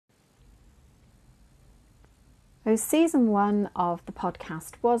So season 1 of the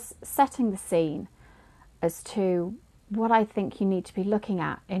podcast was setting the scene as to what I think you need to be looking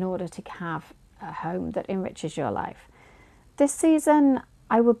at in order to have a home that enriches your life. This season,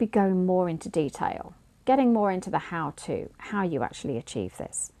 I will be going more into detail, getting more into the how-to, how you actually achieve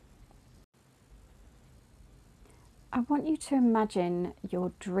this. I want you to imagine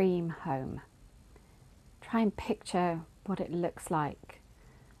your dream home. Try and picture what it looks like,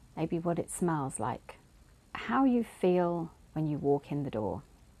 maybe what it smells like, how you feel when you walk in the door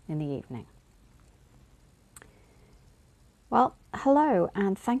in the evening. Well, hello,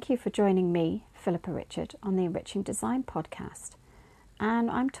 and thank you for joining me, Philippa Richard, on the Enriching Design podcast. And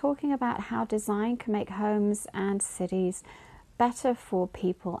I'm talking about how design can make homes and cities better for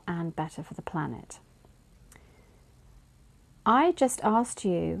people and better for the planet. I just asked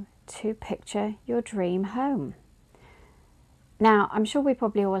you to picture your dream home. Now, I'm sure we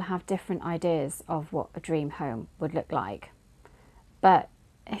probably all have different ideas of what a dream home would look like. But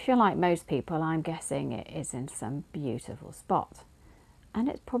if you're like most people, I'm guessing it is in some beautiful spot. And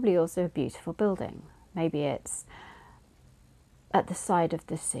it's probably also a beautiful building. Maybe it's at the side of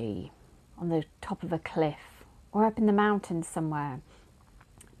the sea, on the top of a cliff, or up in the mountains somewhere.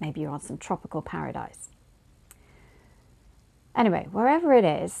 Maybe you're on some tropical paradise. Anyway, wherever it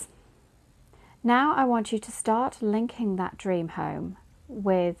is, now I want you to start linking that dream home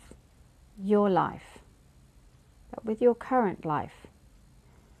with your life, with your current life.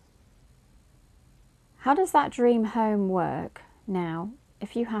 How does that dream home work now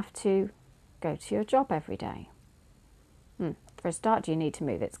if you have to go to your job every day? For a start, you need to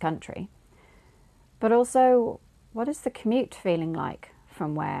move its country. But also, what is the commute feeling like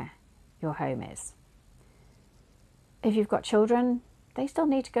from where your home is? If you've got children, they still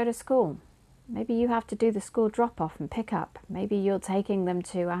need to go to school. Maybe you have to do the school drop-off and pick up. Maybe you're taking them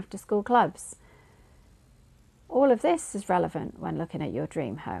to after-school clubs. All of this is relevant when looking at your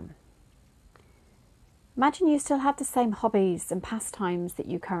dream home. Imagine you still had the same hobbies and pastimes that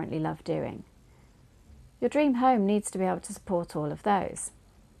you currently love doing. Your dream home needs to be able to support all of those.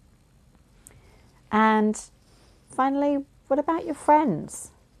 And finally, what about your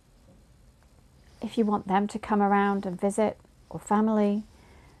friends? If you want them to come around and visit, or family,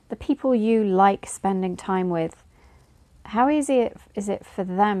 the people you like spending time with, how easy is it for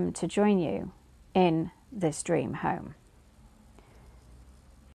them to join you in this dream home?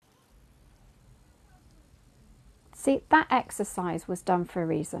 See, that exercise was done for a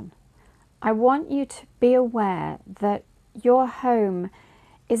reason. I want you to be aware that your home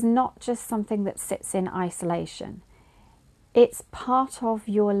is not just something that sits in isolation. It's part of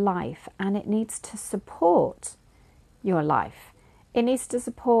your life and it needs to support your life. It needs to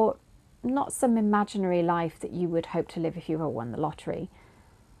support not some imaginary life that you would hope to live if you had won the lottery,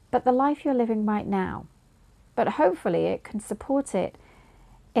 but the life you're living right now. But hopefully it can support it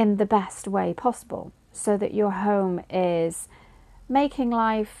in the best way possible so that your home is making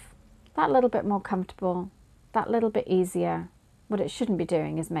life that little bit more comfortable, that little bit easier. What it shouldn't be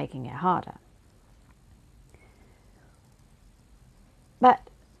doing is making it harder. But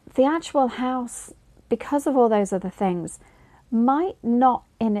the actual house, because of all those other things, might not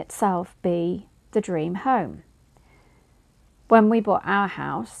in itself be the dream home. When we bought our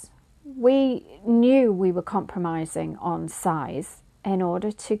house, we knew we were compromising on size in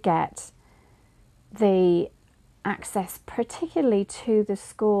order to get the access particularly to the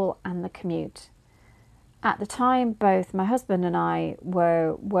school and the commute. At the time, both my husband and I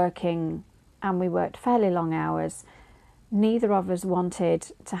were working, and we worked fairly long hours. Neither of us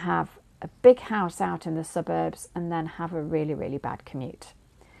wanted to have a big house out in the suburbs and then have a really, really bad commute.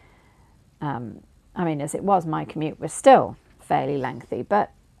 As it was, my commute was still fairly lengthy,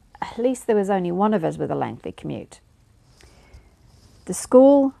 but at least there was only one of us with a lengthy commute. The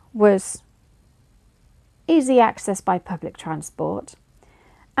school was easy access by public transport,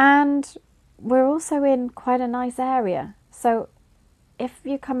 and we're also in quite a nice area. So if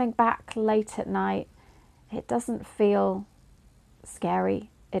you're coming back late at night, it doesn't feel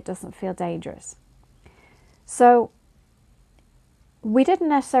scary, it doesn't feel dangerous. So we didn't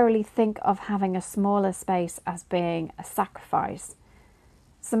necessarily think of having a smaller space as being a sacrifice,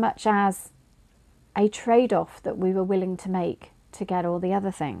 so much as a trade-off that we were willing to make to get all the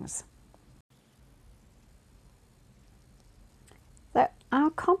other things. So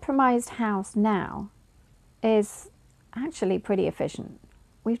our compromised house now is actually pretty efficient.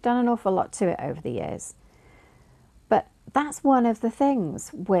 We've done an awful lot to it over the years. But that's one of the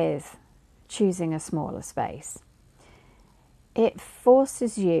things with choosing a smaller space. It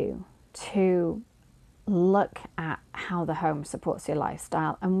forces you to look at how the home supports your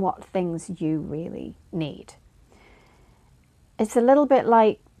lifestyle and what things you really need. It's a little bit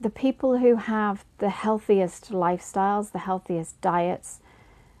like the people who have the healthiest lifestyles, the healthiest diets,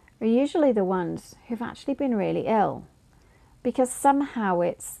 are usually the ones who've actually been really ill. Because somehow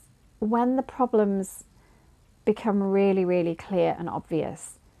it's when the problems become really, really clear and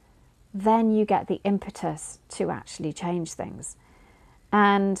obvious, then you get the impetus to actually change things.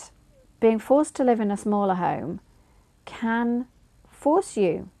 And being forced to live in a smaller home can force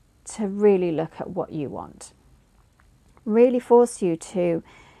you to really look at what you want, really force you to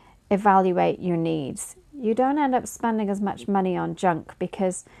evaluate your needs. You don't end up spending as much money on junk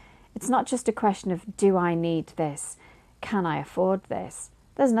because it's not just a question of, do I need this? Can I afford this?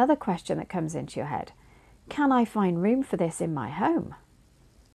 There's another question that comes into your head. Can I find room for this in my home?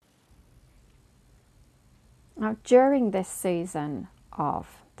 Now, during this season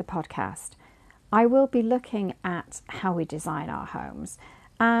of the podcast, I will be looking at how we design our homes.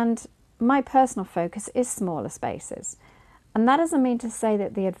 And my personal focus is smaller spaces. And that doesn't mean to say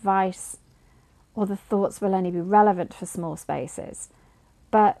that the advice or the thoughts will only be relevant for small spaces.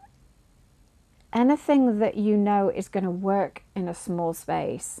 But anything that you know is going to work in a small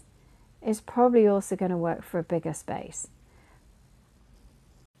space is probably also going to work for a bigger space.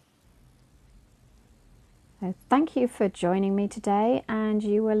 So thank you for joining me today, and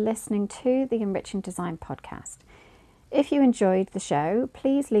you were listening to the Enriching Design podcast. If you enjoyed the show,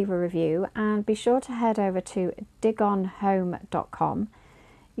 please leave a review and be sure to head over to digonhome.com.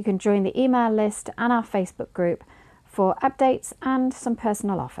 You can join the email list and our Facebook group for updates and some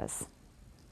personal offers.